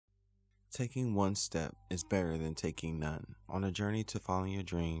Taking one step is better than taking none. On a journey to following your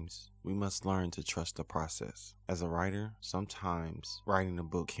dreams, we must learn to trust the process. As a writer, sometimes writing a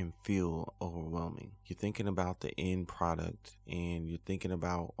book can feel overwhelming. You're thinking about the end product and you're thinking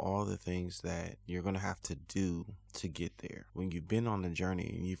about all the things that you're going to have to do to get there. When you've been on a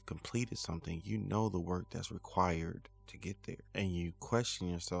journey and you've completed something, you know the work that's required to get there. And you question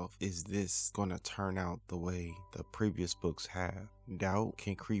yourself, is this going to turn out the way the previous books have? Doubt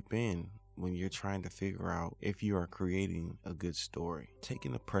can creep in when you're trying to figure out if you are creating a good story.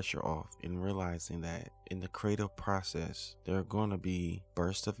 Taking the pressure off and realizing that in the creative process, there are going to be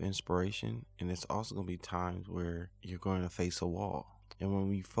bursts of inspiration, and it's also going to be times where you're going to face a wall. And when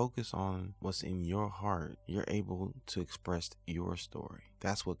we focus on what's in your heart, you're able to express your story.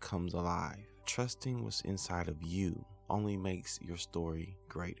 That's what comes alive. Trusting what's inside of you only makes your story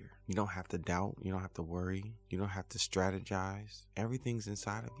greater. You don't have to doubt. You don't have to worry. You don't have to strategize. Everything's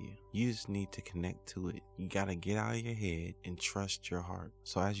inside of you. You just need to connect to it. You got to get out of your head and trust your heart.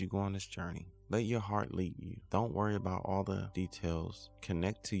 So as you go on this journey, let your heart lead you. Don't worry about all the details.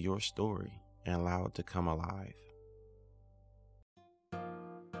 Connect to your story and allow it to come alive.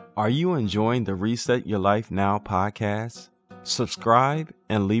 Are you enjoying the Reset Your Life Now podcast? Subscribe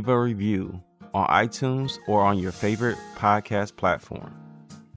and leave a review on iTunes or on your favorite podcast platform.